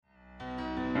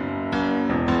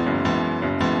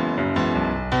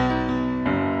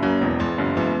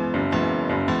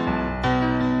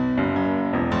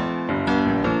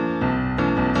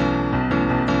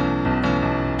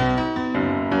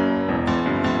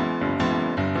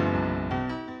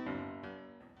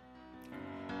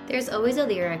There's Always a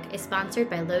Lyric is sponsored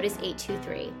by Lotus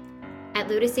 823. At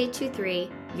Lotus 823,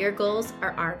 your goals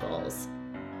are our goals.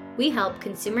 We help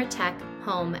consumer tech,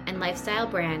 home, and lifestyle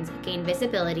brands gain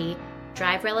visibility,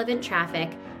 drive relevant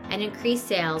traffic, and increase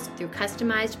sales through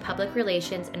customized public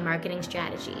relations and marketing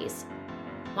strategies.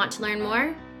 Want to learn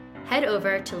more? Head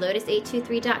over to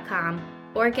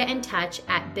lotus823.com or get in touch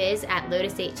at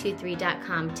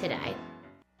biz@lotus823.com today.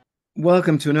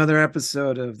 Welcome to another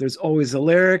episode of There's Always a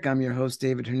Lyric. I'm your host,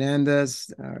 David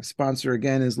Hernandez. Our sponsor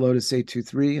again is Lotus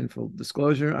 823. In full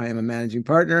disclosure, I am a managing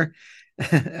partner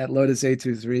at Lotus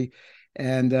 823.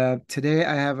 And today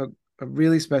I have a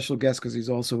really special guest because he's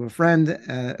also a friend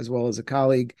as well as a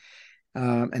colleague,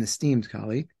 an esteemed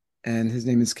colleague. And his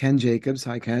name is Ken Jacobs.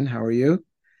 Hi, Ken. How are you?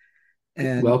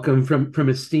 And welcome from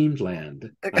esteemed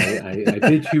land. I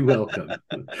bid you welcome.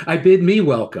 I bid me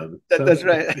welcome. That's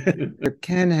right.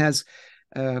 Ken has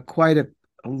quite a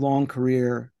long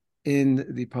career in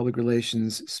the public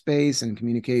relations space and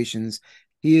communications.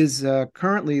 He is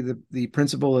currently the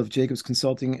principal of Jacobs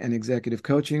Consulting and Executive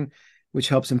Coaching, which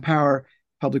helps empower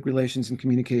public relations and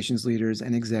communications leaders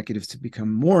and executives to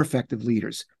become more effective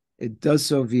leaders. It does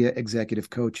so via executive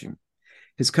coaching.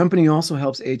 His company also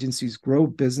helps agencies grow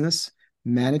business,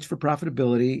 manage for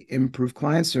profitability, improve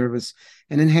client service,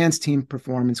 and enhance team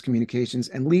performance, communications,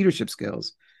 and leadership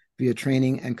skills via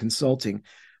training and consulting.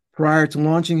 Prior to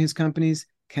launching his companies,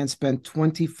 Ken spent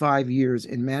 25 years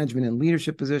in management and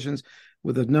leadership positions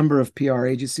with a number of PR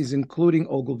agencies, including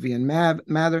Ogilvy and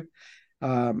Mather,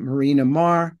 Marina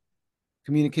Marr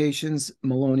Communications,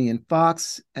 Maloney and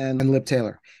Fox, and Lip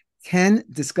Taylor. Ken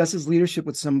discusses leadership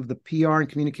with some of the PR and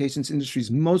communications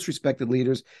industry's most respected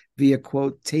leaders via,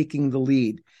 quote, Taking the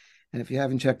Lead. And if you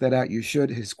haven't checked that out, you should.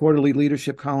 His quarterly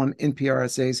leadership column in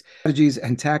PRSA's Strategies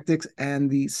and Tactics, and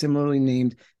the similarly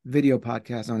named video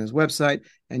podcast on his website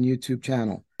and YouTube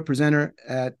channel. A presenter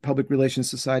at Public Relations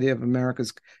Society of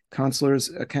America's Consulars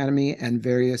Academy and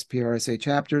various PRSA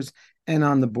chapters, and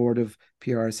on the board of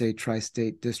PRSA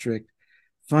Tri-State District.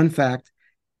 Fun fact,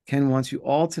 Ken wants you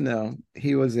all to know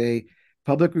he was a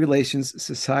Public Relations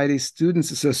Society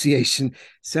Students Association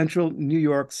Central New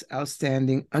York's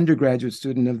Outstanding Undergraduate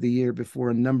Student of the Year before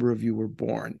a number of you were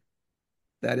born.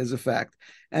 That is a fact.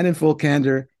 And in full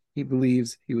candor, he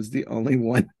believes he was the only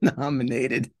one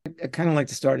nominated. I kind of like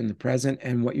to start in the present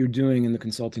and what you're doing in the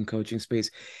consulting coaching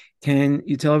space. Can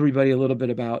you tell everybody a little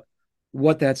bit about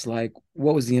what that's like?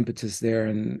 What was the impetus there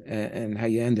and how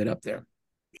you ended up there?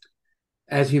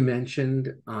 As you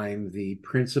mentioned, I'm the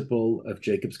principal of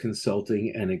Jacobs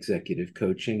Consulting and Executive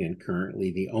Coaching and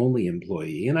currently the only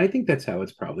employee. And I think that's how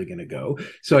it's probably going to go.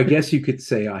 So I guess you could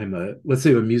say let's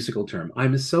say a musical term,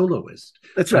 I'm a soloist.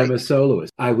 That's right. I'm a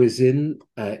soloist. I was in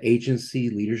agency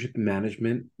leadership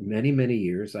management many, many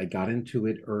years. I got into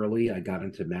it early. I got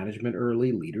into management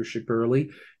early, leadership early.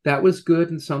 That was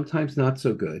good and sometimes not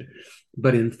so good.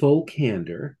 But in full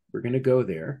candor, we're going to go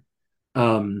there.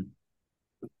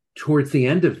 Towards the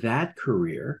end of that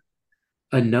career,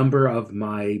 a number of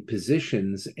my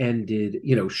positions ended,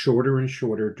 shorter and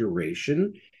shorter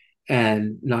duration,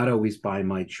 and not always by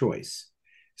my choice.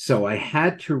 So I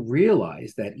had to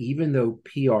realize that even though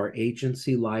PR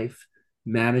agency life,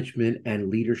 management, and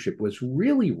leadership was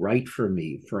really right for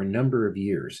me for a number of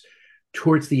years,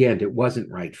 towards the end, it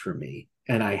wasn't right for me.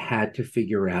 And I had to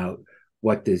figure out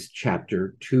what this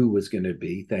chapter 2 was going to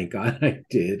be. Thank God I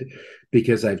did,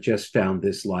 because I've just found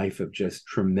this life of just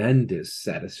tremendous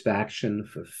satisfaction,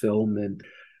 fulfillment,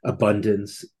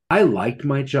 abundance. I liked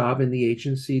my job in the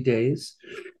agency days,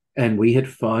 and we had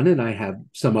fun, and I have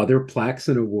some other plaques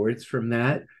and awards from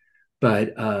that.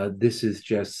 But this is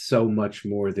just so much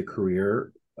more the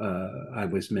career I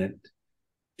was meant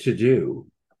to do.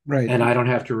 Right. And I don't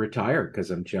have to retire because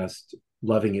I'm just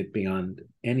loving it beyond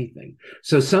anything.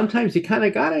 So sometimes you kind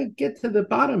of got to get to the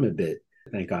bottom a bit.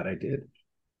 Thank God I did.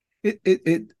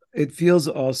 It feels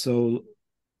also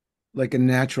like a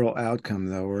natural outcome,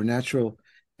 though, or a natural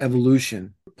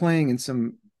evolution. Playing in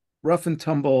some rough and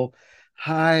tumble,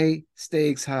 high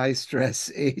stakes, high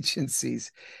stress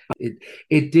agencies.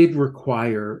 It did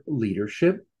require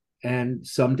leadership. And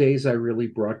some days I really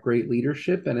brought great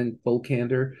leadership. And in full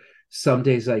candor, some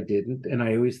days I didn't. And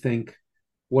I always think,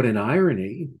 what an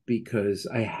irony, because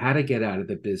I had to get out of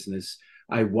the business.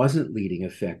 I wasn't leading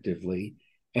effectively.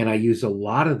 And I use a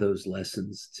lot of those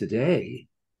lessons today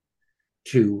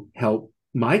to help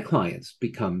my clients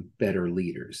become better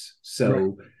leaders. So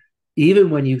right. Even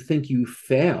when you think you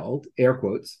failed, air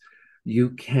quotes,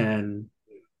 you can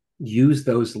use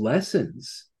those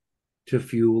lessons to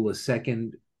fuel a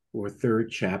second or third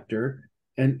chapter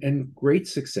and great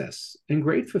success and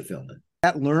great fulfillment.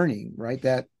 That learning, right?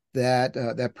 That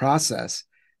process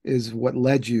is what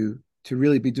led you to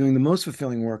really be doing the most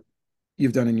fulfilling work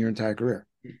you've done in your entire career.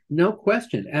 No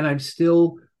question. And I'm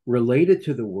still related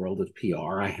to the world of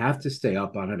PR. I have to stay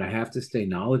up on it. I have to stay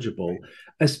knowledgeable,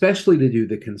 especially to do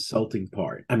the consulting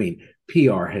part. I mean,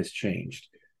 PR has changed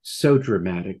so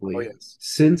dramatically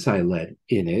since I led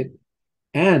in it.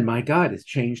 And my God, it's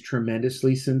changed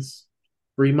tremendously since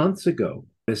 3 months ago.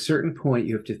 At a certain point,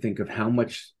 you have to think of how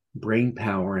much brain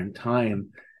power and time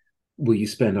will you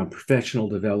spend on professional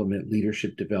development,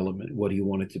 leadership development? What do you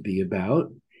want it to be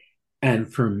about?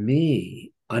 And for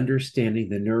me, understanding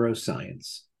the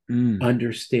neuroscience,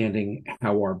 understanding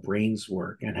how our brains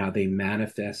work and how they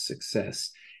manifest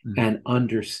success, and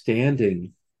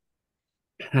understanding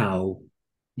how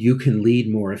you can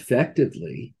lead more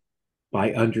effectively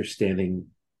by understanding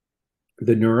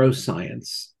the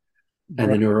neuroscience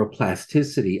and the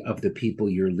neuroplasticity of the people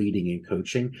you're leading and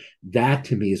coaching. That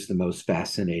to me is the most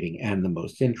fascinating and the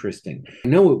most interesting. I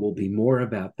know it will be more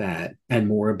about that and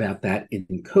more about that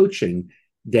in coaching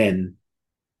than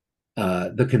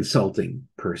the consulting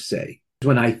per se.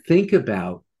 When I think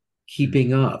about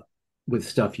keeping up with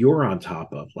stuff you're on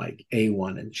top of, like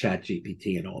A1 and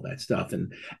ChatGPT and all that stuff,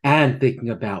 and thinking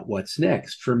about what's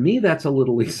next, for me, that's a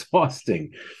little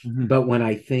exhausting. But when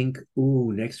I think,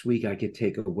 ooh, next week I could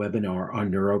take a webinar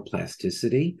on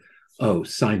neuroplasticity, oh,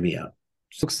 sign me up.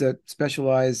 Folks that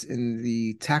specialize in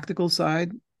the tactical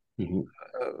side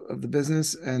of the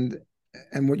business, and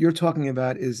what you're talking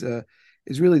about is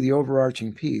really the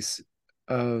overarching piece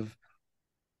of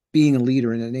being a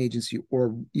leader in an agency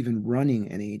or even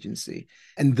running an agency.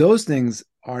 And those things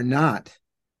are not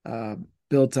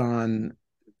built on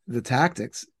the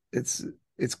tactics. It's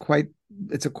a quite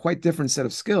different set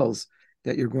of skills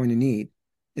that you're going to need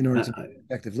in order to be an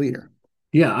effective leader.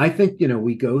 Yeah, I think,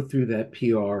 we go through that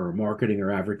PR or marketing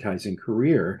or advertising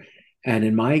career. And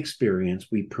in my experience,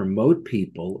 we promote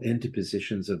people into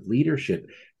positions of leadership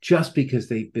just because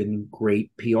they've been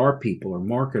great PR people or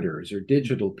marketers or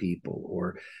digital people,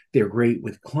 or they're great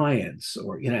with clients,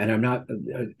 or,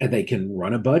 and they can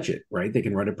run a budget, right? They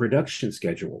can run a production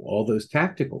schedule, all those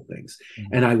tactical things.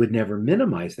 And I would never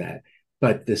minimize that.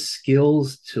 But the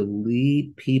skills to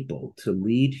lead people, to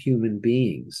lead human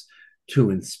beings, to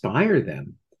inspire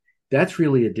them, that's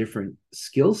really a different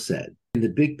skill set. In the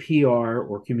big PR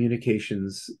or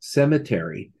communications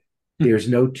cemetery, there's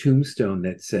no tombstone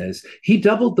that says he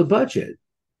doubled the budget.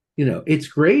 It's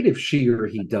great if she or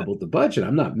he doubled the budget.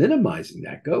 I'm not minimizing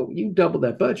that. Go, you double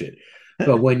that budget.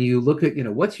 But when you look at,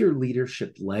 what's your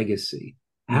leadership legacy?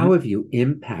 How have you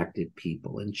impacted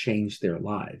people and changed their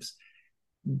lives?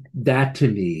 That to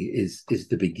me is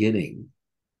the beginning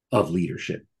of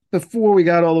leadership. Before we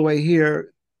got all the way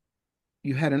here,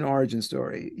 you had an origin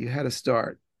story. You had a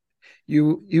start.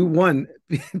 You won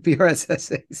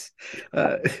PRSSAs,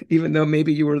 even though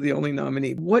maybe you were the only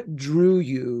nominee. What drew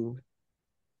you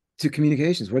to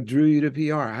communications? What drew you to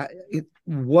PR?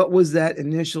 What was that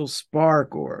initial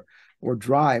spark or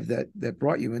drive that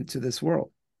brought you into this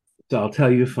world? So I'll tell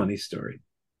you a funny story.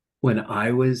 When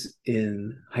I was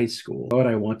in high school, I thought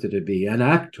I wanted to be an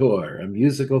actor, a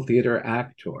musical theater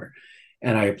actor.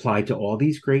 And I applied to all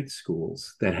these great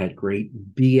schools that had great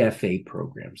BFA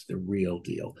programs, the real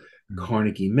deal.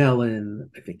 Carnegie Mellon,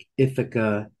 I think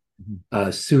Ithaca,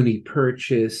 SUNY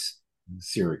Purchase,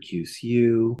 Syracuse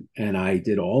U. And I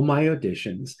did all my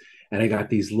auditions, and I got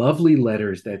these lovely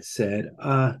letters that said,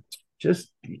 you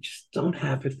just don't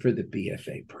have it for the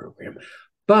BFA program.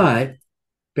 But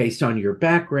based on your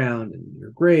background and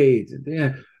your grades,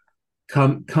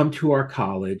 come to our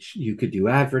college. You could do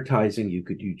advertising, you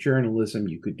could do journalism,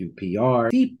 you could do PR.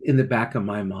 Deep in the back of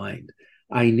my mind,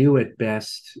 I knew at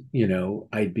best,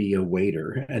 I'd be a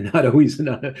waiter, and not always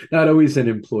an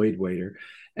employed waiter.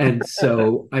 And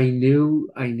so I knew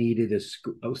I needed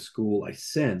a school I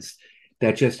sensed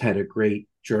that just had a great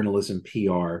journalism,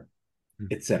 PR,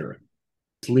 etc.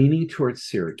 Leaning towards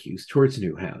Syracuse, towards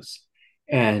Newhouse.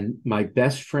 And my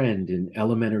best friend in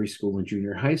elementary school and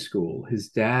junior high school, his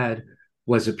dad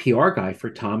was a PR guy for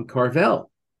Tom Carvel,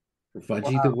 for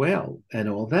Fudgy the Whale and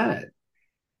all that.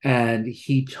 And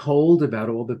he told about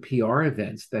all the PR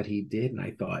events that he did. And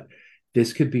I thought,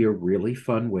 this could be a really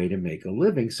fun way to make a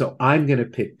living. So I'm going to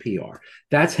pick PR.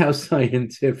 That's how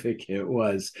scientific it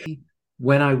was.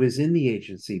 When I was in the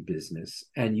agency business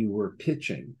and you were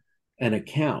pitching an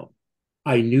account,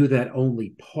 I knew that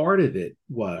only part of it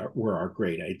were our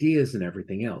great ideas and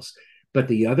everything else. But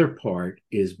the other part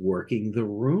is working the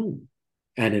room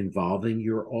and involving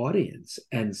your audience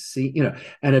and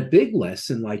and a big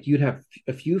lesson, like you'd have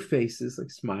a few faces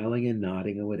like smiling and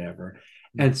nodding or whatever.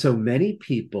 And so many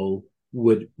people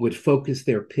would focus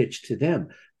their pitch to them.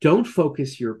 don't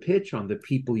focus your pitch on the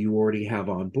people you already have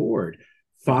on board.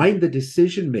 Find the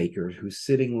decision maker who's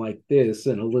sitting like this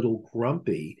and a little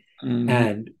grumpy,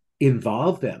 and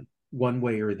involve them one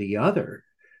way or the other.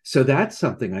 So that's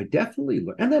something I definitely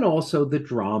learned. And then also the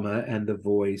drama and the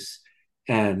voice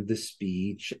and the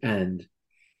speech, and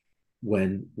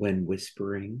when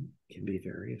whispering can be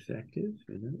very effective,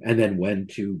 and then when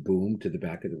to boom to the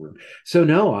back of the room. So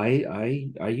no, I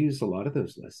use a lot of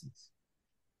those lessons.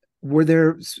 Were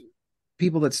there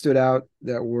people that stood out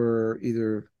that were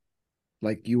either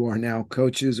like you are now,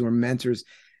 coaches or mentors,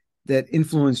 that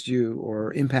influenced you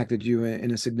or impacted you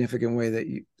in a significant way that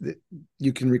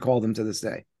you can recall them to this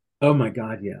day? Oh my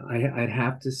God, yeah. I'd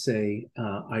have to say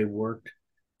I worked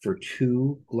for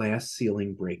two glass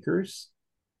ceiling breakers,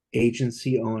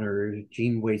 agency owner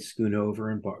Jean Way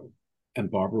Schoonover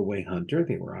and Barbara Way Hunter.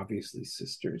 They were obviously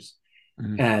sisters.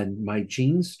 And my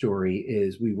Jean story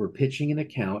is, we were pitching an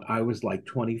account. I was like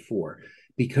 24.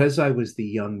 Because I was the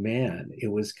young man,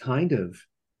 it was kind of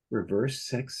reverse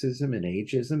sexism and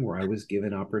ageism, where I was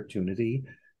given opportunity,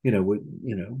 and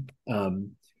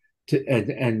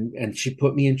she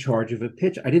put me in charge of a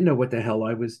pitch. I didn't know what the hell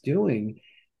I was doing.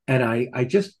 And I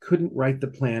just couldn't write the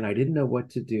plan. I didn't know what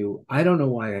to do. I don't know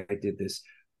why I did this.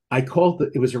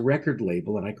 It was a record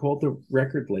label, and I called the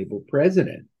record label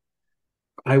president.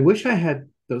 I wish I had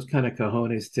those kind of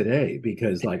cojones today,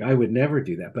 because like I would never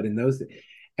do that. But in those,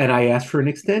 and I asked for an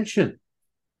extension.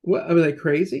 What, was I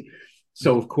crazy?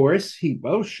 So of course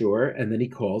oh sure. And then he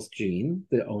calls Jean,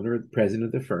 the owner, the president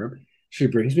of the firm. She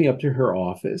brings me up to her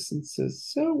office and says,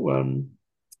 so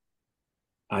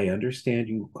I understand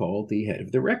you called the head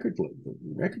of the record label.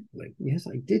 Yes,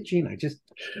 I did, Jean. I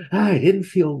didn't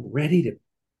feel ready to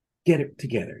get it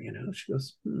together, She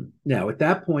goes, Now at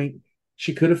that point,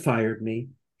 she could have fired me.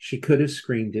 She could have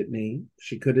screamed at me.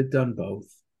 She could have done both.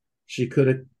 She could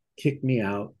have kicked me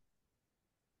out.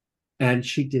 And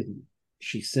she didn't.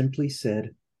 She simply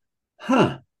said,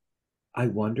 I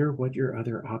wonder what your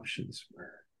other options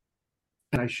were.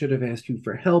 And I should have asked you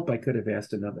for help. I could have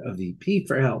asked a VP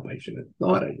for help. I should have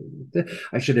thought.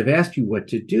 I should have asked you what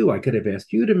to do. I could have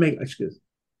asked you to make. She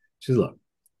says, look,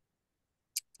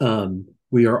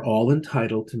 we are all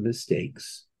entitled to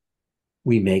mistakes.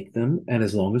 We make them, and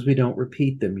as long as we don't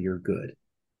repeat them, you're good.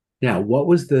 Now, what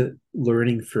was the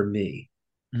learning for me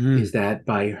is that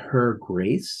by her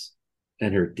grace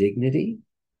and her dignity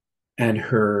and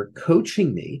her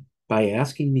coaching me by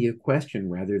asking me a question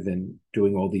rather than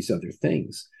doing all these other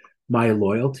things, my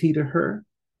loyalty to her,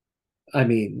 I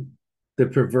mean, the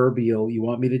proverbial, you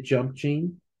want me to jump,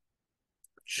 Jean?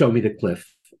 Show me the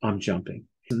cliff. I'm jumping.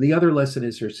 And the other lesson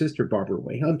is her sister, Barbara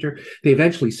Way Hunter. They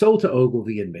eventually sold to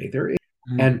Ogilvy and Mather.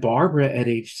 And Barbara, at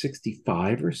age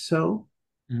 65 or so,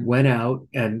 went out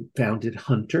and founded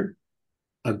Hunter,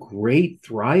 a great,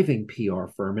 thriving PR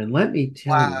firm. And let me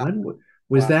tell you, when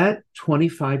was that?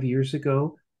 25 years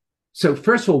ago? So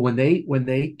first of all, when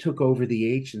they took over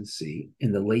the agency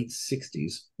in the late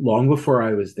 60s, long before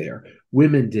I was there,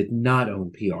 women did not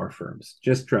own PR firms.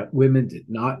 Women did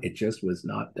not. It just was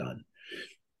not done.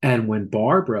 And when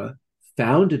Barbara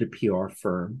founded a PR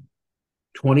firm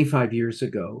 25 years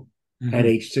ago, at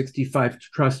age 65,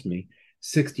 trust me,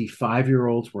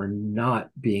 65-year-olds were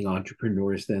not being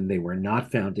entrepreneurs then. They were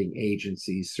not founding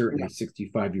agencies. Certainly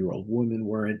 65-year-old women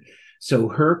weren't. So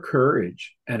her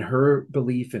courage and her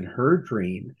belief in her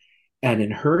dream and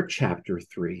in her chapter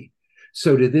 3.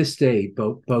 So to this day,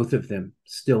 both of them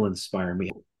still inspire me.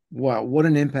 Wow, what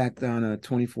an impact on a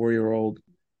 24-year-old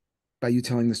by you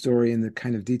telling the story in the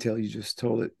kind of detail you just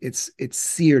told it. It's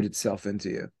seared itself into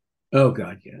you. Oh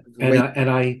God, yeah. And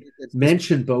I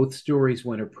mention both stories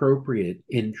when appropriate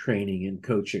in training and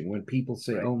coaching. When people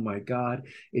say, "Oh my God,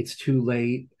 it's too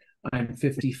late. I'm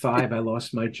 55. I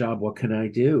lost my job. What can I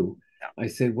do?" I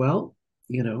say, well,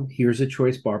 here's a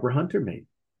choice Barbara Hunter made.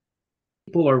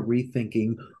 People are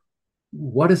rethinking,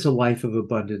 what does a life of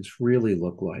abundance really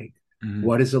look like?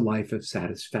 What does a life of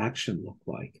satisfaction look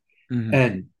like?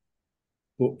 And,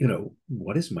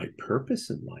 what is my purpose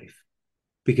in life?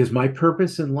 Because my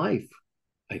purpose in life,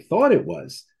 I thought it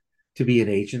was to be an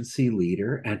agency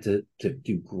leader and to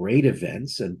do great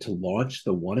events and to launch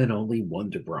the one and only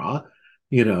Wonderbra.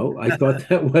 I thought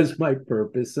that was my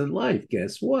purpose in life.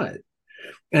 Guess what?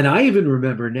 And I even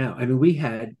remember now, I mean, we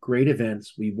had great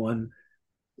events. We won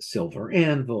Silver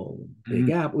Anvil, Big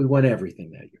Apple. We won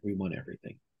everything that year. We won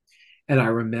everything. And I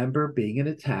remember being in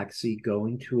a taxi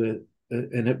going to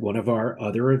one of our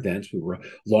other events. We were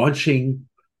launching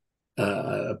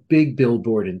a big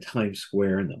billboard in Times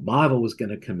Square, and the model was going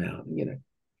to come out,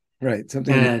 right,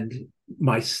 and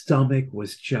my stomach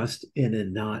was just in a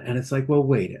knot. And it's like, well,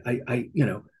 wait, I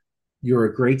You're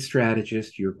a great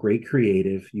strategist. You're great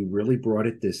creative. You really brought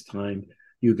it this time.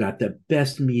 You got the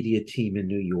best media team in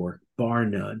New York, bar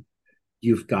none.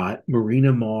 You've got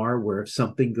Marina Marr, where if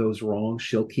something goes wrong,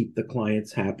 she'll keep the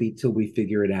clients happy till we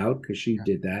figure it out, because she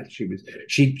did that.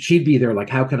 She'd be there like,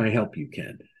 how can I help you,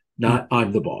 Ken? Not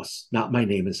I'm the boss. Not my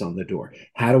name is on the door.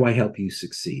 How do I help you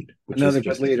succeed? Which Another is good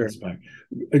just leader. inspiring.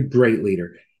 A great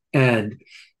leader. And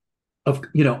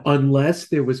unless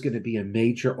there was going to be a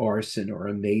major arson or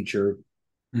a major,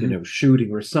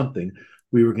 shooting or something,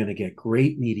 we were going to get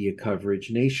great media coverage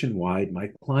nationwide. My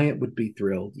client would be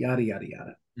thrilled, yada, yada,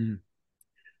 yada. Mm.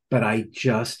 But I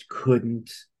just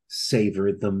couldn't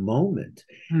savor the moment.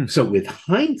 Mm. So with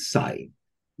hindsight,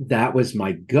 that was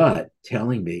my gut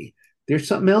telling me, there's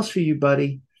something else for you,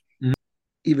 buddy.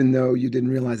 Even though you didn't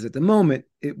realize at the moment,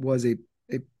 it was a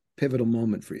pivotal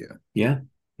moment for you. Yeah.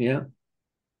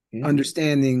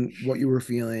 Understanding what you were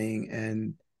feeling,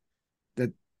 and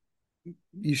that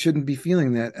you shouldn't be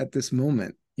feeling that at this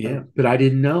moment. Yeah, but I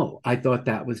didn't know. I thought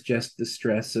that was just the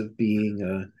stress of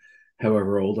being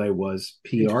however old I was,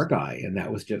 PR guy, and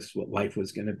that was just what life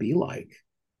was going to be like.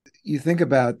 You think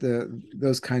about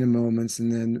those kind of moments,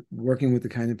 and then working with the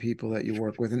kind of people that you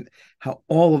work with, and how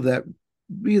all of that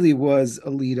really was a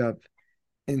lead up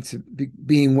into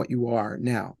being what you are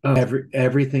now.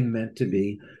 Everything meant to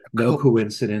be, no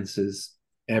coincidences.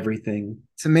 Everything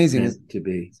it's amazing meant to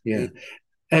be. Yeah.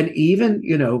 And even,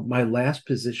 my last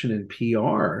position in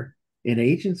PR in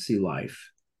agency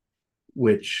life,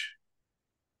 which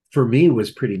for me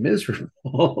was pretty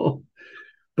miserable,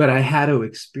 but I had to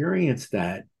experience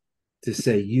that to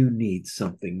say, you need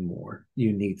something more.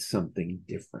 You need something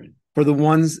different. For the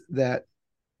ones that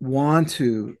want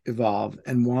to evolve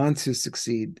and want to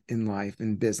succeed in life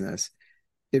and business,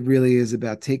 it really is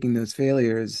about taking those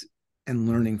failures and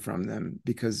learning from them,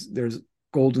 because there's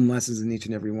golden lessons in each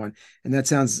and every one. And that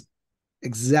sounds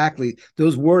exactly,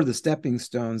 those were the stepping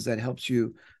stones that helped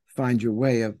you find your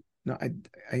way of, no,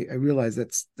 I realize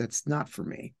that's not for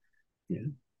me. Yeah.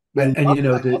 And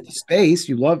the space,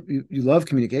 you love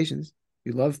communications,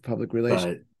 you love public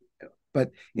relations,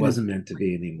 but wasn't meant to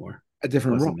be anymore. A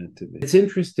different role. Meant to be. It's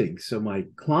interesting. So my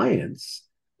clients,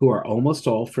 who are almost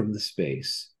all from the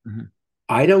space,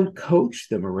 I don't coach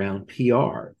them around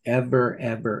PR ever,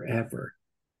 ever, ever.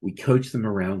 We coach them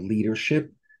around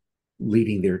leadership,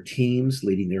 leading their teams,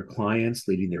 leading their clients,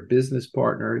 leading their business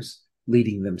partners,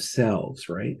 leading themselves,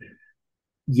 right?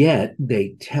 Yet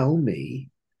they tell me,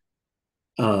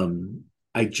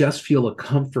 I just feel a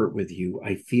comfort with you.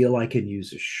 I feel I can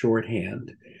use a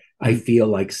shorthand. I feel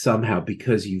like somehow,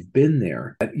 because you've been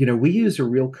there, we use a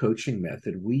real coaching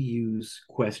method. We use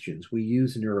questions. We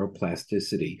use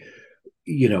neuroplasticity.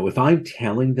 If I'm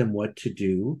telling them what to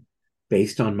do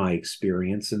based on my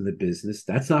experience in the business,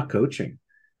 that's not coaching.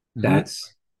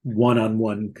 That's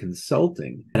one-on-one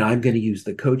consulting. And I'm going to use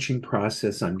the coaching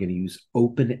process. I'm going to use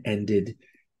open-ended,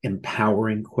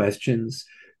 empowering questions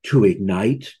to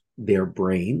ignite their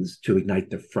brains, to ignite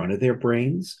the front of their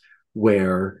brains,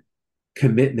 where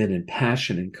commitment and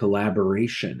passion and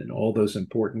collaboration and all those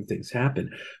important things happen.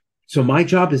 So my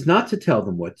job is not to tell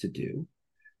them what to do.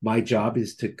 My job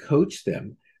is to coach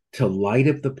them to light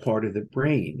up the part of the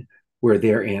brain where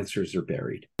their answers are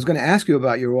buried. I was going to ask you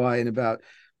about your why and about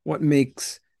what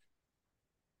makes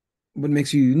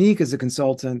you unique as a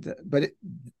consultant, but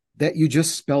that you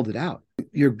just spelled it out.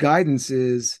 Your guidance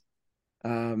is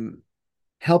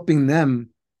helping them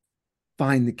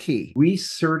find the key. We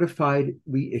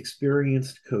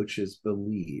experienced coaches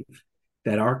believe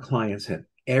that our clients have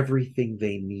everything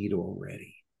they need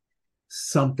already.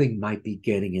 Something might be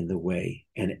getting in the way,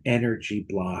 an energy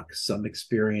block, some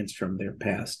experience from their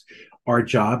past. Our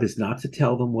job is not to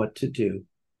tell them what to do.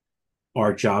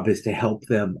 Our job is to help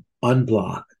them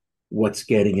unblock what's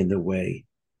getting in the way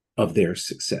of their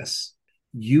success.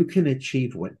 You can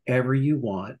achieve whatever you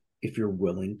want if you're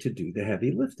willing to do the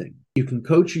heavy lifting. You can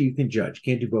coach or you can judge.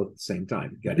 Can't do both at the same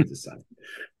time. You got to decide.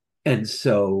 And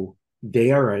so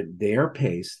they are at their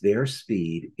pace, their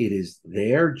speed. It is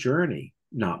their journey,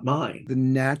 not mine. The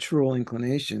natural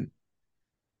inclination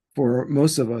for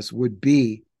most of us would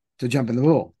be to jump in the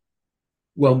pool.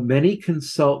 Well, many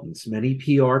consultants, many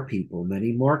PR people,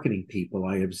 many marketing people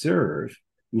I observe,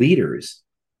 leaders,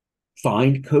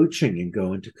 find coaching and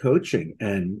go into coaching.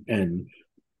 And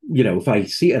if I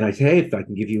see, and I say, hey, if I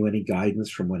can give you any guidance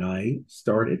from when I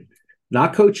started,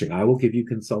 not coaching, I will give you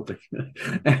consulting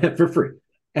for free.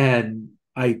 And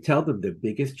I tell them the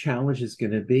biggest challenge is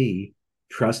going to be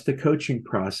trust the coaching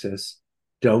process.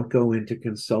 Don't go into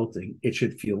consulting. It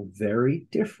should feel very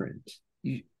different.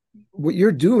 What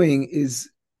you're doing is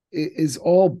is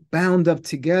all bound up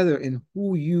together in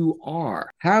who you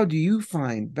are. How do you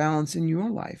find balance in your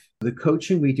life? The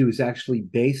coaching we do is actually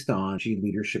based on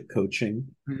leadership coaching.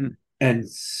 Mm-hmm. And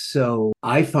so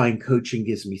I find coaching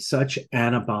gives me such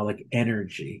anabolic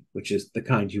energy, which is the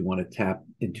kind you want to tap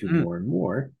into more and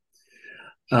more,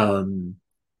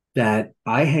 that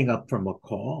I hang up from a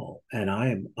call and I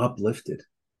am uplifted.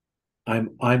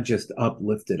 I'm just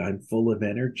uplifted. I'm full of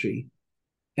energy.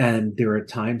 And there are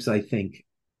times I think,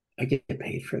 I get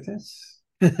paid for this.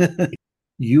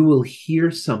 You will hear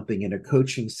something in a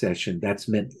coaching session that's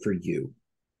meant for you.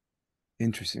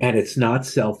 Interesting. And it's not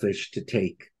selfish to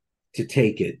take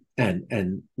it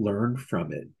and learn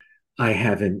from it. I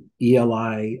have an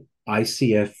ELI,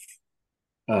 ICF,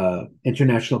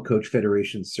 International Coach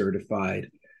Federation certified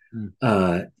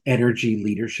energy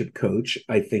leadership coach.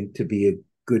 I think to be a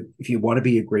good, if you want to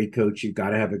be a great coach, you've got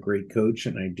to have a great coach,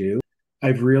 and I do.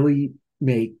 I've really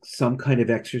make some kind of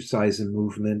exercise and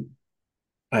movement.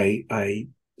 I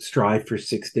strive for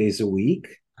 6 days a week.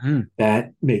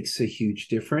 That makes a huge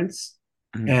difference.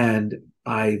 And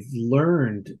I've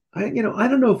learned, I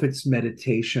don't know if it's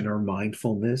meditation or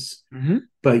mindfulness,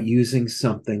 but using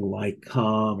something like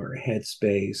Calm or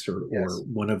Headspace or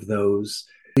one of those,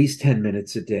 at least 10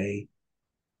 minutes a day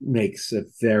makes a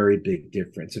very big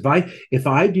difference. If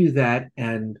I do that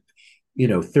and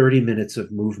 30 minutes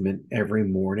of movement every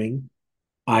morning,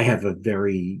 I have a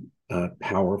very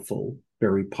powerful,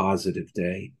 very positive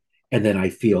day. And then I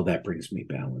feel that brings me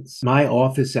balance. My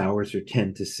office hours are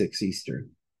 10 to 6 Eastern.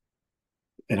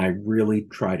 And I really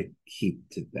try to keep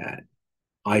to that.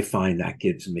 I find that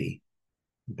gives me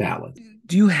balance.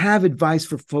 Do you have advice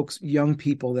for folks, young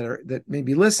people that may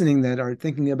be listening, that are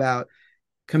thinking about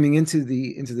coming into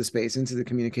the space, into the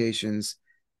communications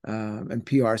and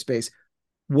PR space?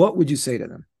 What would you say to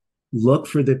them? Look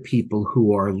for the people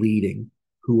who are leading,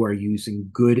 who are using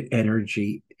good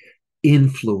energy,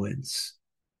 influence,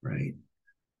 right?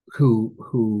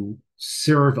 Who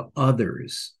serve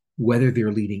others, whether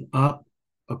they're leading up,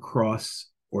 across,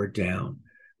 or down,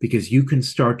 because you can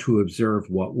start to observe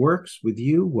what works with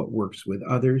you, what works with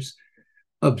others.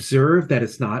 Observe that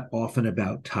it's not often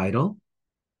about title,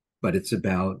 but it's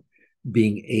about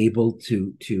being able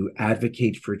to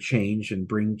advocate for change and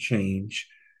bring change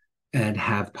and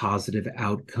have positive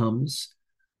outcomes.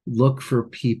 Look for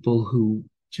people who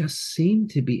just seem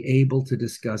to be able to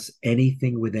discuss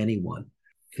anything with anyone.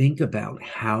 Think about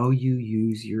how you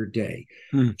use your day.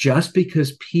 Just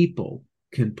because people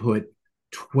can put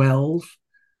 12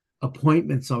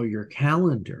 appointments on your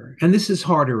calendar, and this is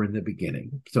harder in the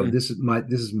beginning. So this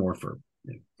is more for,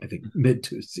 I think, mid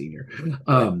to senior.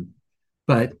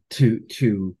 But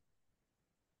to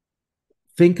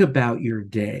think about your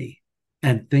day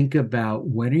and think about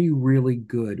when are you really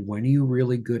good? When are you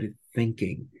really good at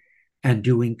thinking and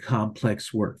doing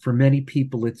complex work? For many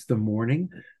people, it's the morning.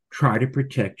 Try to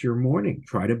protect your morning.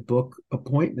 Try to book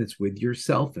appointments with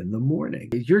yourself in the morning.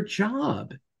 Your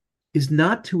job is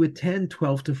not to attend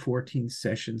 12 to 14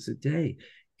 sessions a day.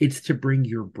 It's to bring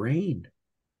your brain.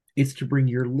 It's to bring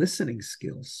your listening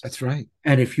skills. That's right.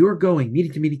 And if you're going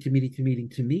meeting to meeting to meeting to meeting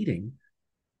to meeting,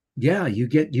 yeah, you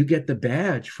get the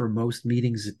badge for most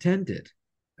meetings attended.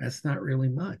 That's not really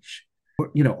much.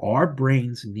 Our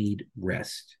brains need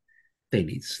rest. They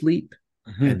need sleep,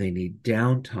 and they need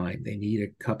downtime. They need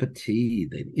a cup of tea.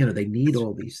 They need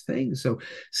all these things. So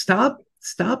stop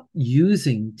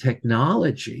using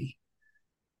technology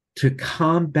to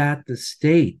combat the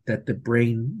state that the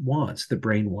brain wants. The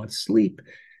brain wants sleep.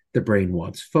 The brain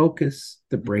wants focus.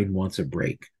 The brain wants a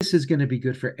break. This is going to be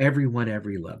good for everyone,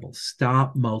 every level.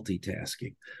 Stop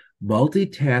multitasking.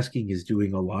 Multitasking is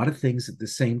doing a lot of things at the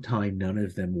same time, none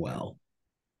of them well.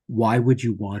 Why would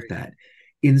you want that?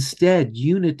 Instead,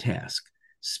 unitask.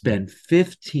 Spend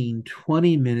 15,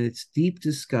 20 minutes, deep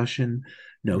discussion,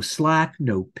 no Slack,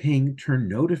 no ping, turn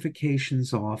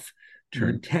notifications off,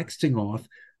 turn texting off.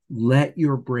 Let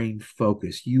your brain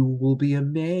focus. You will be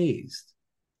amazed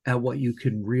at what you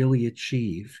can really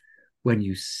achieve when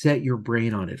you set your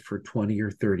brain on it for 20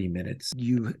 or 30 minutes.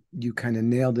 You kind of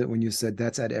nailed it when you said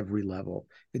that's at every level.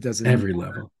 It doesn't every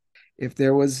level. If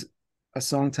there was a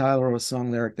song title or a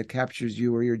song lyric that captures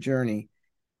you or your journey,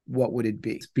 what would it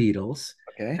be? It's Beatles.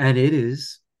 Okay. And it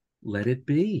is Let It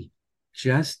Be.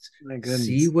 Just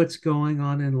see what's going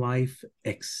on in life,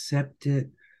 accept it,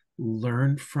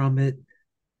 learn from it,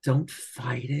 don't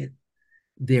fight it.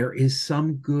 There is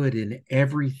some good in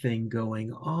everything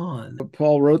going on.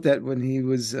 Paul wrote that when he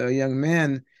was a young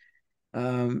man.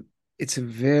 It's a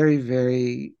very,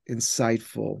 very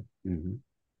insightful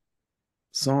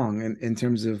song in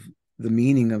terms of the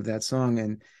meaning of that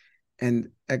song and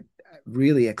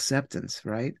really acceptance,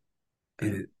 right?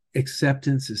 And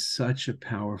acceptance is such a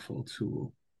powerful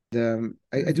tool.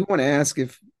 I do want to ask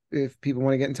if people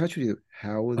want to get in touch with you,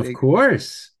 Of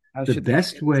course, how the should they get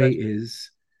best in way touch? is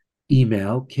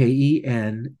email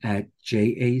KEN at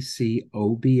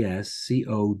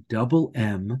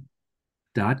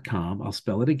JACOBSCOMM.com. I'll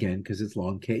spell it again because it's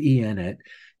long. KEN at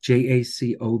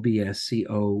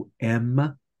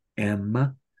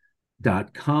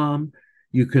JACOBSCOMM.com.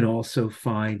 You can also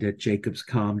find at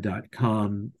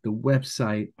jacobscom.com the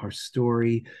website, our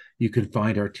story. You can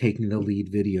find our Taking the Lead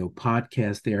video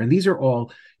podcast there. And these are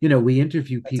all, we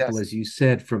interview people, Fantastic. as you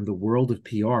said, from the world of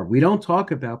PR. We don't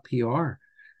talk about PR,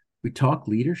 we talk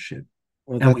leadership.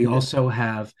 Well, And we also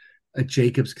have a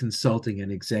Jacobs Consulting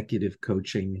and Executive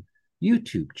Coaching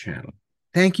YouTube channel.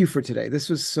 thank you for today. This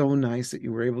was so nice that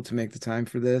you were able to make the time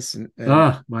for this. And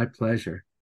My pleasure.